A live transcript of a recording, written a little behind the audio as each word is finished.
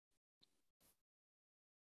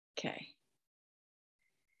Okay.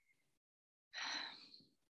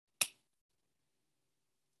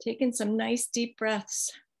 Taking some nice deep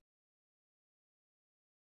breaths.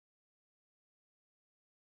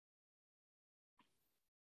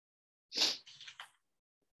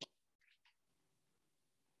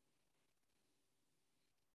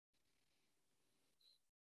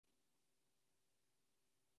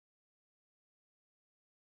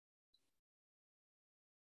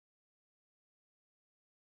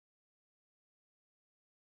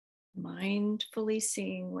 Mindfully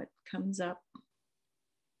seeing what comes up,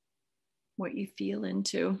 what you feel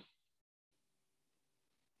into.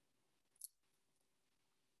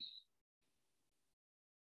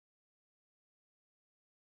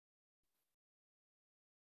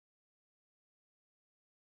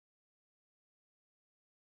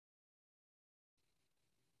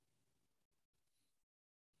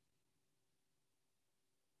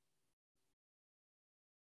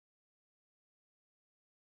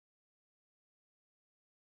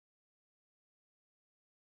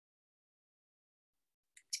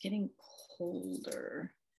 It's getting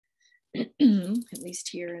colder, at least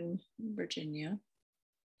here in Virginia.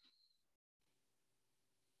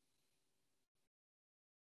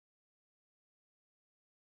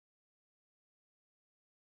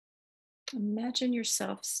 Imagine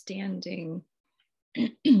yourself standing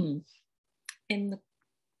in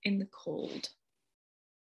the cold.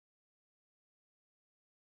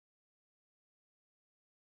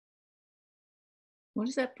 What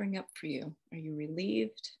does that bring up for you? Are you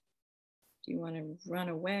relieved? Do you want to run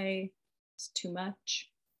away? It's too much.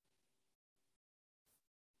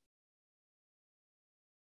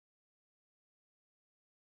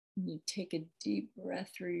 You take a deep breath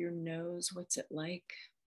through your nose. What's it like?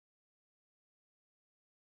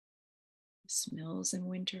 The smells in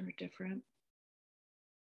winter are different.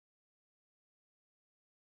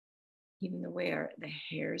 Even the way the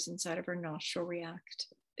hairs inside of our nostril react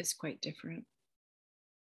is quite different.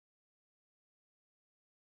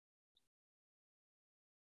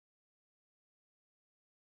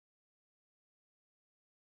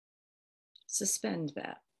 Suspend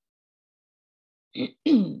that.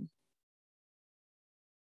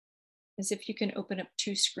 As if you can open up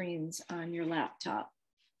two screens on your laptop.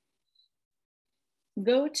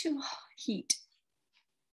 Go to heat,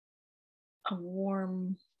 a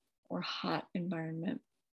warm or hot environment.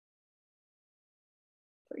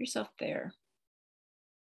 Put yourself there.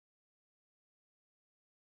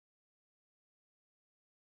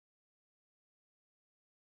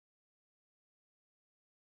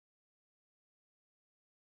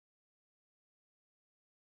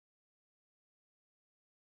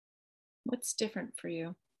 What's different for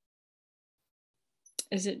you?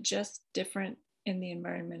 Is it just different in the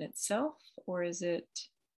environment itself, or does it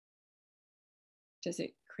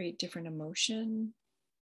create different emotion?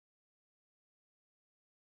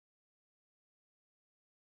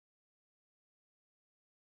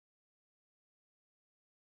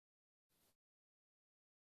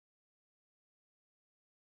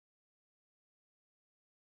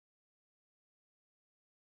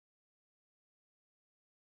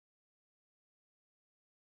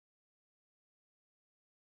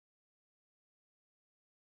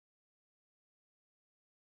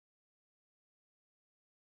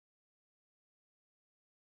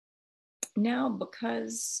 Now,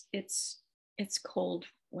 because it's cold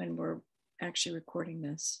when we're actually recording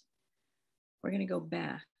this, we're going to go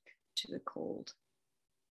back to the cold.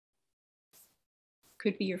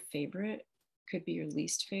 Could be your favorite, could be your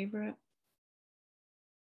least favorite.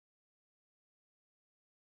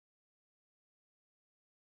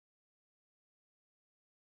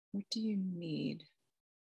 What do you need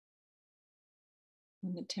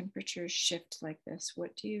when the temperatures shift like this?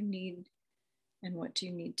 What do you need, and what do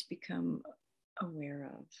you need to become aware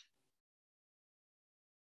of?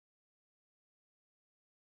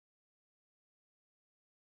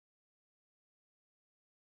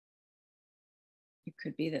 It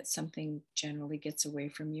could be that something generally gets away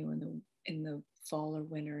from you in the fall or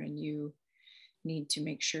winter, and you need to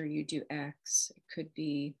make sure you do X. It could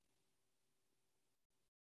be,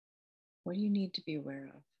 what do you need to be aware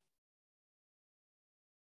of?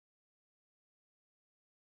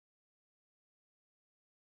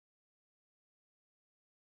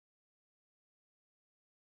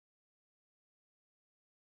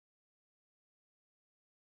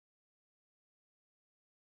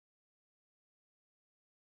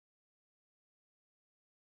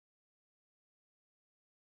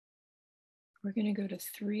 We're going to go to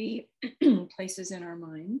 3 places in our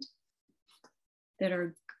mind that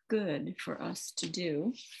are good for us to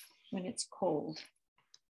do when it's cold.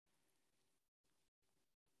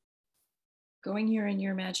 Going here in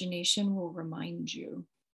your imagination will remind you.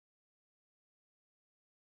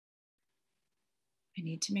 I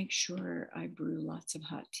need to make sure I brew lots of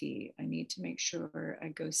hot tea. I need to make sure I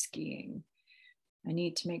go skiing. I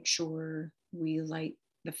need to make sure we light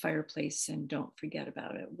the fireplace and don't forget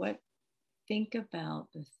about it. Think about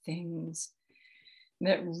the things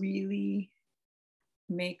that really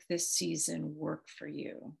make this season work for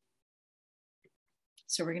you.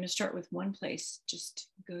 So we're going to start with one place. Just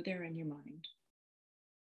go there in your mind.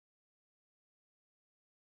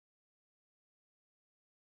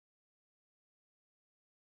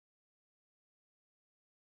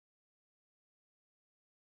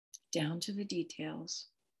 Down to the details.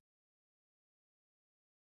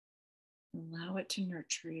 Allow it to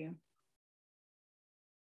nurture you.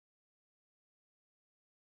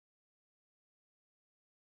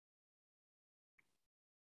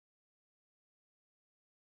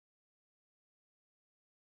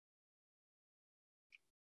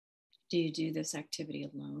 Do you do this activity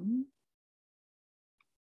alone?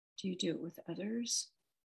 Do you do it with others?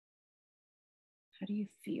 How do you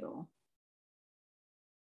feel?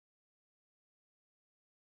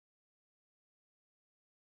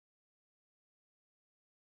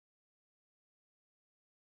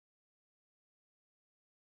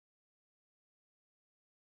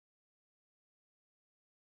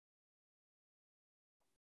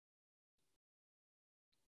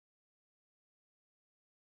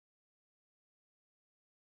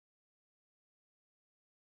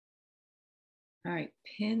 All right,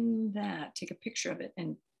 pin that, take a picture of it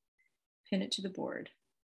and pin it to the board.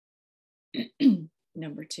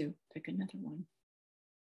 Number 2, pick another one.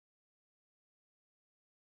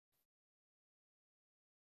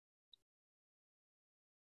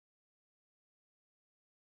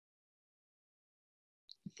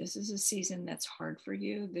 If this is a season that's hard for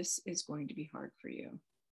you, this is going to be hard for you.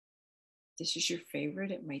 If this is your favorite,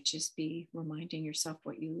 it might just be reminding yourself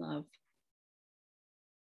what you love.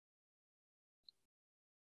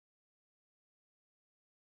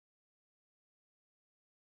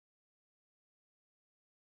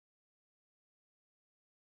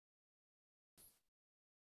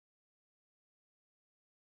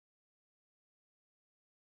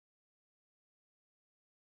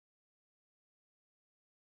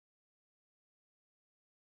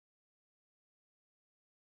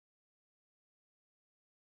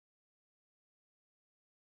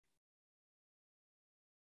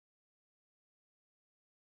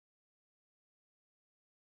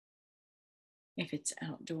 If it's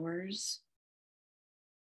outdoors,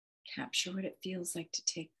 capture what it feels like to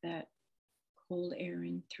take that cold air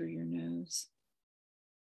in through your nose.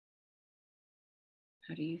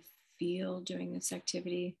 How do you feel doing this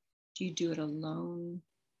activity? Do you do it alone?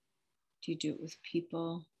 Do you do it with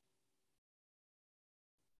people?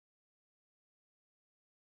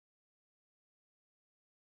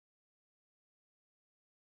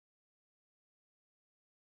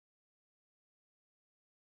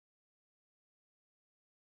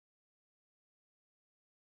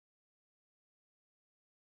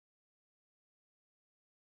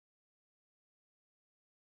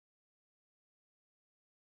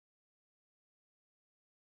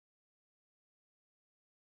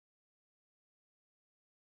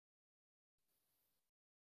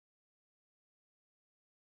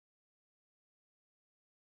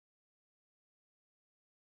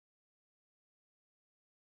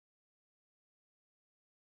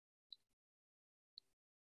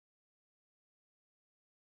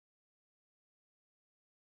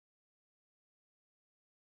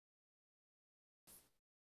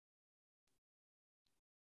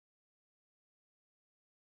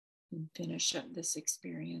 And finish up this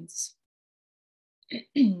experience.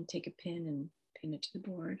 Take a pin and pin it to the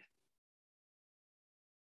board.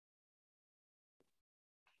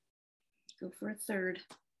 Go for a third.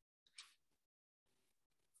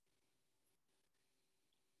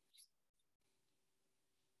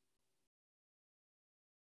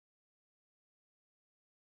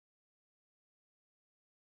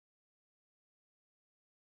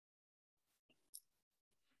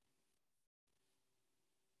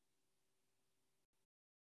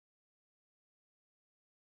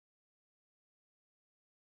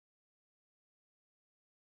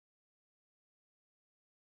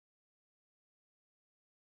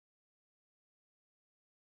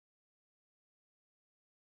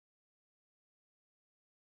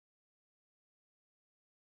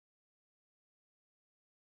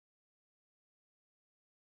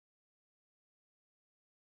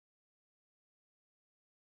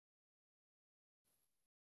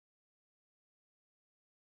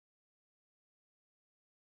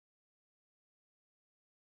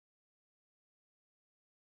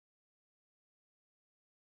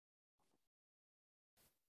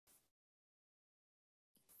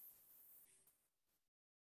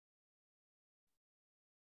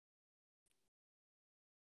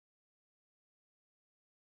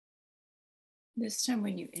 This time,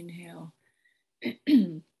 when you inhale,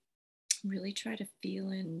 really try to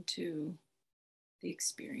feel into the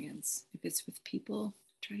experience. If it's with people,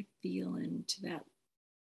 try to feel into that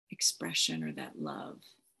expression or that love.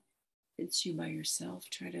 If it's you by yourself,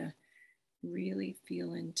 try to really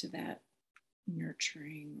feel into that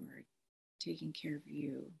nurturing or taking care of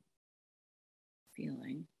you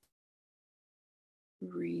feeling.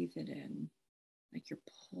 Breathe it in like you're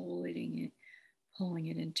pulling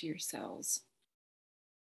it into your cells.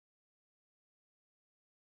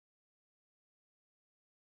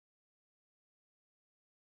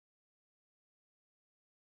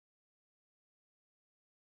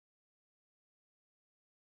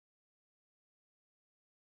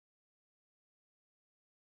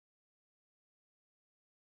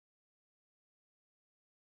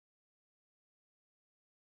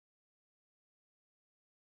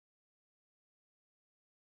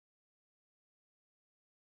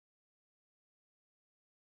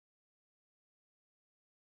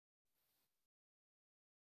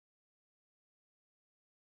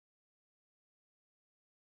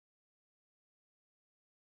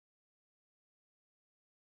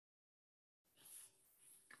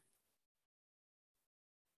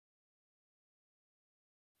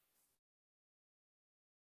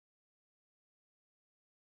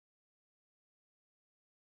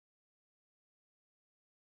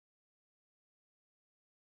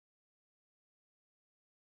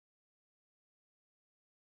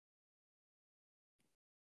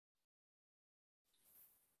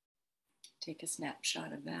 Take a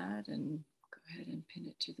snapshot of that and go ahead and pin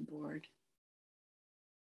it to the board.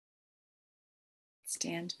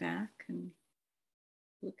 Stand back and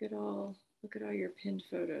look at all your pinned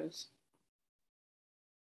photos.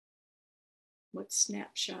 What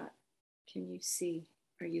snapshot can you see?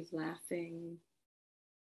 Are you laughing?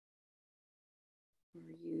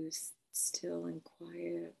 Are you still and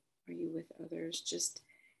quiet? Are you with others? Just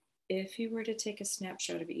if you were to take a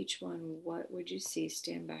snapshot of each one, what would you see?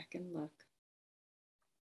 Stand back and look.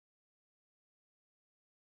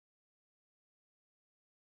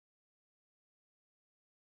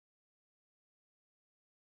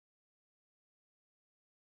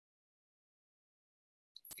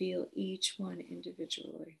 Feel each one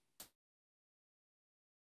individually.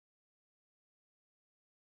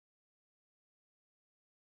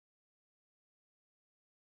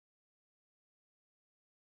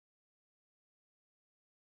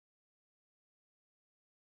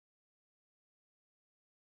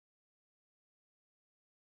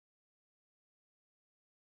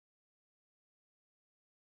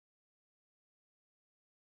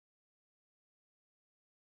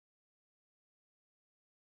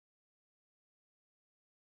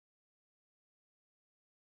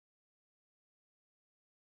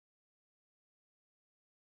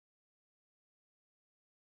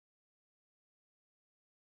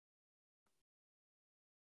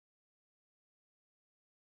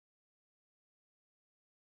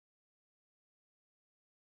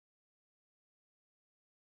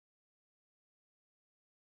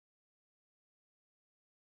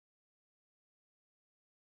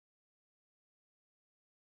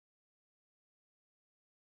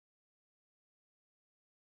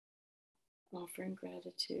 Offering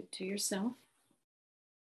gratitude to yourself,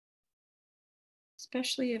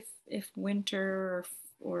 especially if winter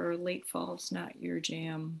or late fall is not your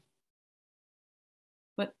jam.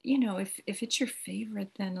 But if it's your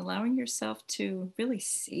favorite, then allowing yourself to really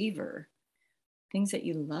savor things that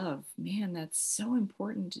you love, man, that's so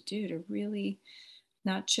important to do, to really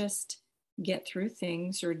not just get through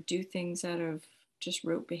things or do things out of just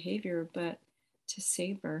rote behavior, but to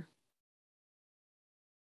savor.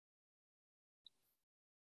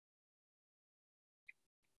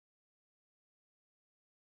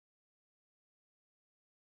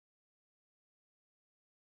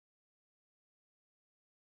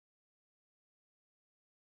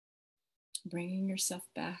 Bringing yourself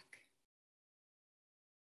back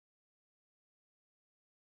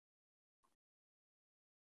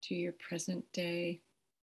to your present day,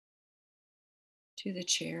 to the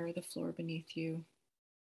chair or the floor beneath you.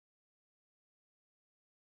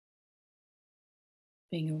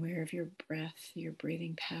 Being aware of your breath, your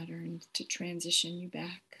breathing patterns to transition you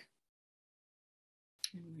back.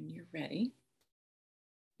 And when you're ready,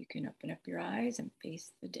 you can open up your eyes and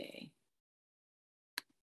face the day.